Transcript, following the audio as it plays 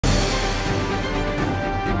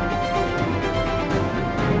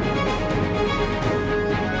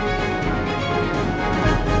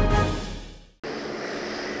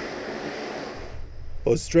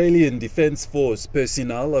Australian Defence Force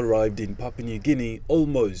personnel arrived in Papua New Guinea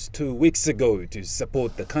almost 2 weeks ago to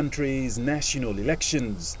support the country's national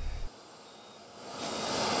elections.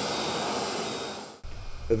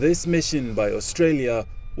 This mission by Australia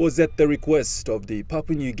was at the request of the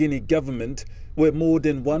Papua New Guinea government, where more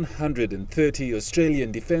than 130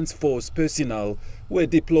 Australian Defence Force personnel were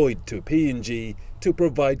deployed to PNG to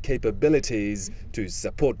provide capabilities to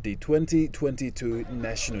support the 2022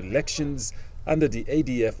 national elections under the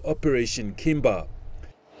ADF Operation Kimba.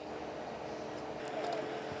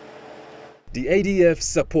 The ADF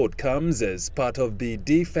support comes as part of the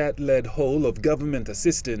DFAT-led whole of government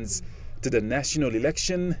assistance to the national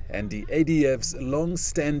election and the ADF's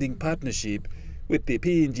long-standing partnership with the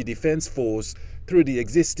PNG Defence Force through the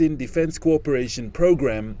existing Defence Cooperation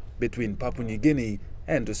Programme between Papua New Guinea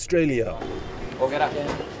and Australia.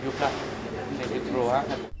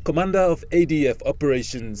 Commander of ADF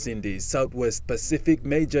operations in the Southwest Pacific,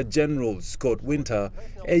 Major General Scott Winter,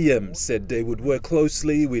 AM, said they would work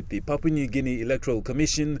closely with the Papua New Guinea Electoral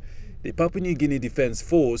Commission, the Papua New Guinea Defence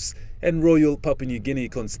Force and Royal Papua New Guinea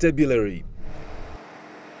Constabulary.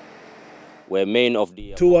 We're main of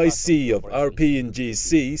the 2IC of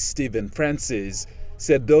RPNGC, Stephen Francis,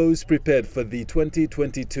 said those prepared for the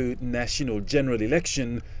 2022 national general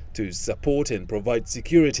election to support and provide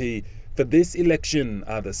security for this election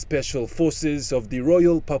are the Special Forces of the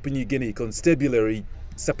Royal Papua New Guinea Constabulary,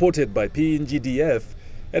 supported by PNGDF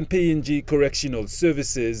and PNG Correctional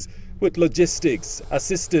Services, with logistics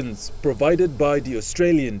assistance provided by the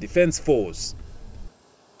Australian Defence Force.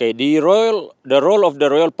 Okay, the role of the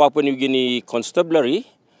Royal Papua New Guinea Constabulary,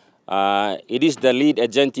 it is the lead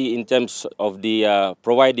agency in terms of the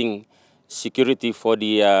providing security for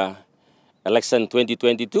the election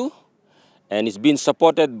 2022, and it's been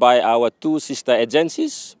supported by our two sister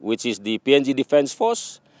agencies, which is the PNG Defence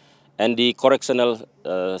Force and the Correctional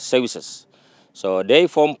Services. So they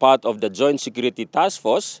form part of the Joint Security Task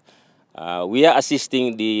Force. We are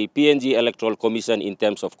assisting the PNG Electoral Commission in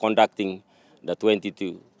terms of conducting the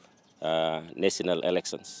 22 national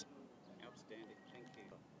elections. Outstanding.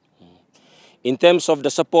 Thank you. In terms of the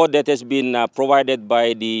support that has been provided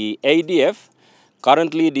by the ADF,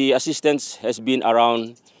 currently the assistance has been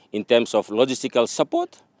around in terms of logistical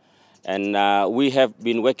support, and we have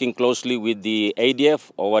been working closely with the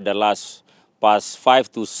ADF over the past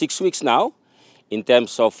 5 to 6 weeks now in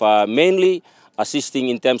terms of mainly assisting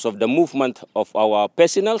in terms of the movement of our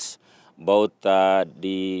personnel, both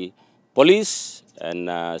the police and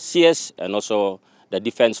CS and also the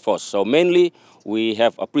Defence Force. So mainly we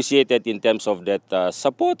have appreciated in terms of that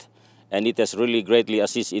support, and it has really greatly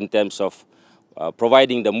assisted in terms of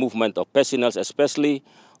providing the movement of personnel, especially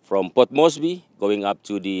from Port Moresby going up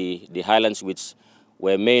to the Highlands, which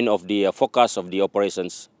where main of the focus of the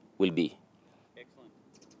operations will be. Excellent.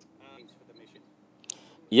 Thanks for the mission.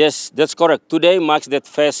 Yes, that's correct. Today marks that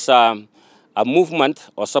first a movement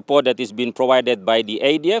or support that is being provided by the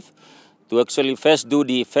ADF to actually first do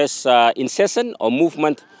the first insertion or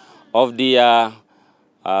movement of the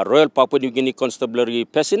Royal Papua New Guinea Constabulary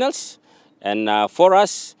personnel. And for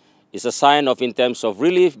us, it's a sign of in terms of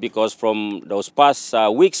relief, because from those past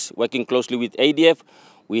weeks working closely with ADF,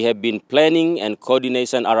 we have been planning and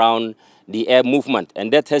coordination around the air movement.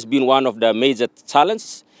 And that has been one of the major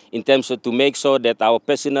challenges in terms of to make sure that our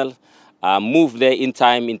personnel move there in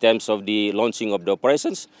time in terms of the launching of the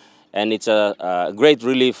operations. And it's a great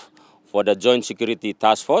relief for the Joint Security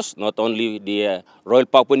Task Force, not only the Royal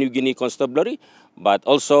Papua New Guinea Constabulary, but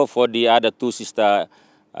also for the other two sister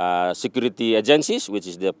security agencies, which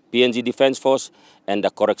is the PNG Defence Force and the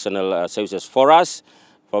Correctional Services. For us,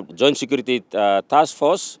 for Joint Security Task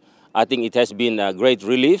Force, I think it has been a great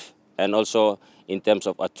relief, and also in terms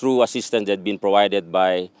of a true assistance that has been provided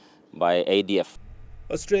by ADF.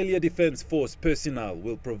 Australia Defence Force personnel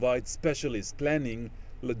will provide specialist planning,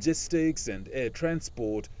 logistics and air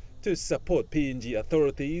transport to support PNG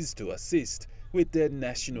authorities to assist with their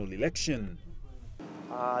national election.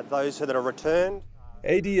 Those that are returned.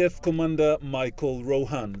 ADF Commander Michael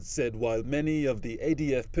Rohan said while many of the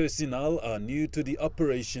ADF personnel are new to the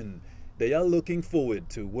operation, they are looking forward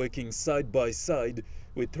to working side by side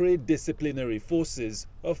with three disciplinary forces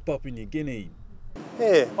of Papua New Guinea.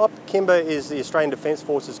 Yeah, Op Kimba is the Australian Defence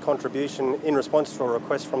Force's contribution in response to a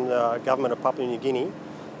request from the government of Papua New Guinea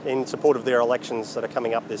in support of their elections that are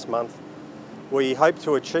coming up this month. We hope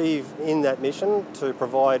to achieve in that mission to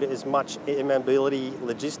provide as much air mobility,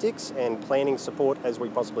 logistics and planning support as we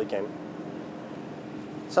possibly can.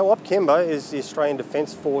 So Op Kimba is the Australian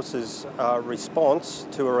Defence Force's response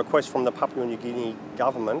to a request from the Papua New Guinea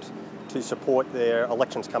government to support their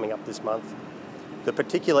elections coming up this month. The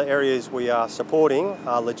particular areas we are supporting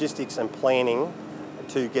are logistics and planning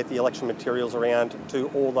to get the election materials around to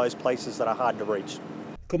all those places that are hard to reach.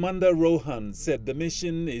 Commander Rohan said the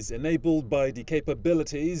mission is enabled by the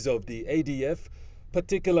capabilities of the ADF,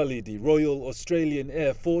 particularly the Royal Australian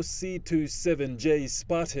Air Force C-27J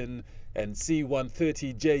Spartan and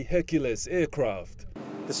C-130J Hercules aircraft.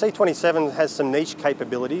 The C-27 has some niche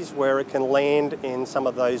capabilities where it can land in some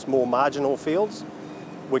of those more marginal fields,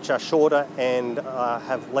 which are shorter and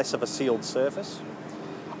have less of a sealed surface.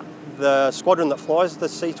 The squadron that flies the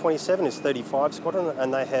C-27 is 35 Squadron,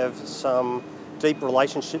 and they have some deep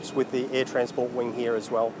relationships with the Air Transport Wing here as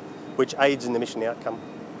well, which aids in the mission outcome.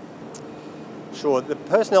 Sure, the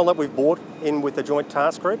personnel that we've brought in with the Joint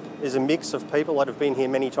Task Group is a mix of people that have been here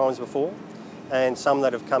many times before and some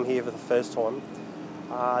that have come here for the first time.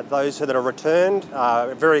 Those that are returned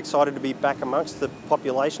are very excited to be back amongst the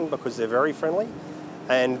population because they're very friendly,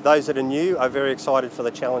 and those that are new are very excited for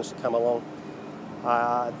the challenge to come along.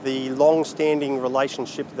 The long-standing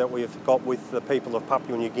relationship that we've got with the people of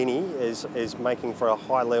Papua New Guinea is making for a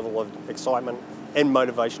high level of excitement and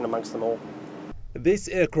motivation amongst them all. This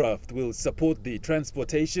aircraft will support the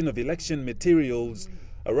transportation of election materials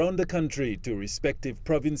around the country to respective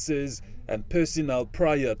provinces and personnel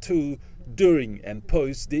prior to, during and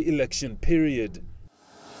post the election period.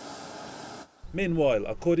 Meanwhile,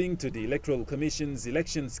 according to the Electoral Commission's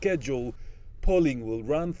election schedule, polling will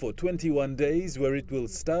run for 21 days, where it will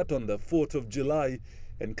start on the 4th of July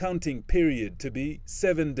and counting period to be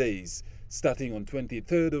 7 days, starting on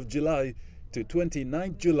 23rd of July to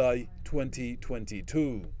 29th July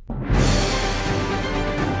 2022.